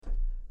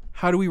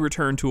How do we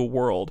return to a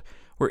world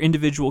where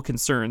individual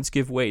concerns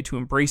give way to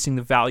embracing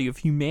the value of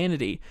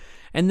humanity?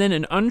 And then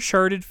an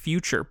uncharted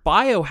future,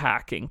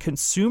 biohacking,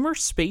 consumer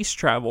space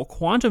travel,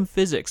 quantum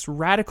physics,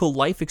 radical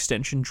life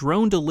extension,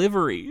 drone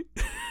delivery.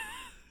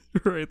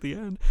 Right at the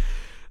end.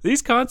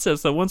 These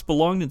concepts that once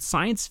belonged in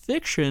science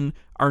fiction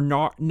are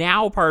not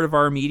now part of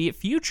our immediate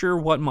future.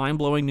 What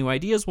mind-blowing new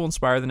ideas will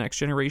inspire the next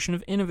generation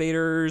of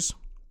innovators?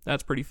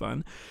 That's pretty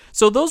fun.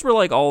 So those were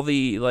like all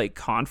the like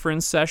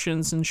conference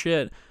sessions and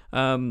shit.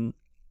 And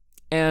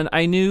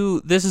I knew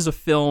this is a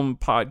film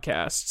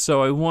podcast,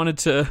 so I wanted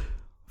to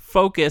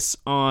focus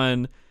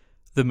on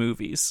the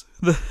movies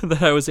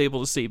that I was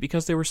able to see,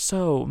 because there were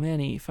so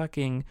many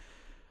fucking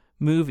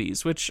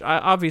movies, which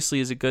obviously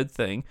is a good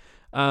thing.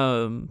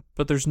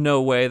 But there's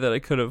no way that I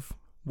could have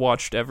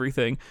watched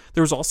everything.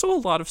 There was also a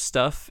lot of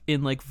stuff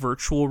in like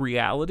virtual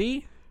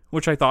reality,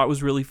 which I thought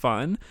was really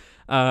fun.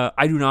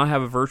 I do not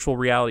have a virtual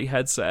reality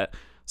headset,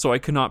 so I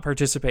could not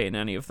participate in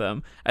any of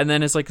them. And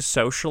then it's like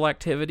social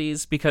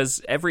activities, because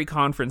every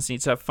conference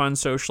needs to have fun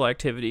social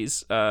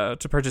activities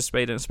to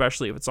participate in,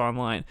 especially if it's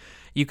online.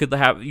 You could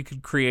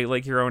create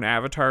like your own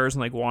avatars and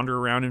like wander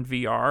around in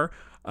VR.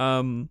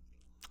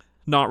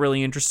 Not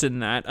really interested in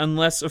that,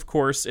 unless of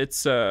course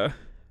it's that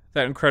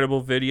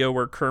incredible video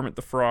where Kermit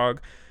the Frog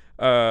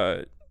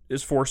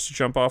is forced to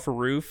jump off a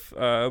roof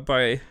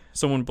by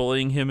someone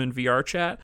bullying him in VR chat.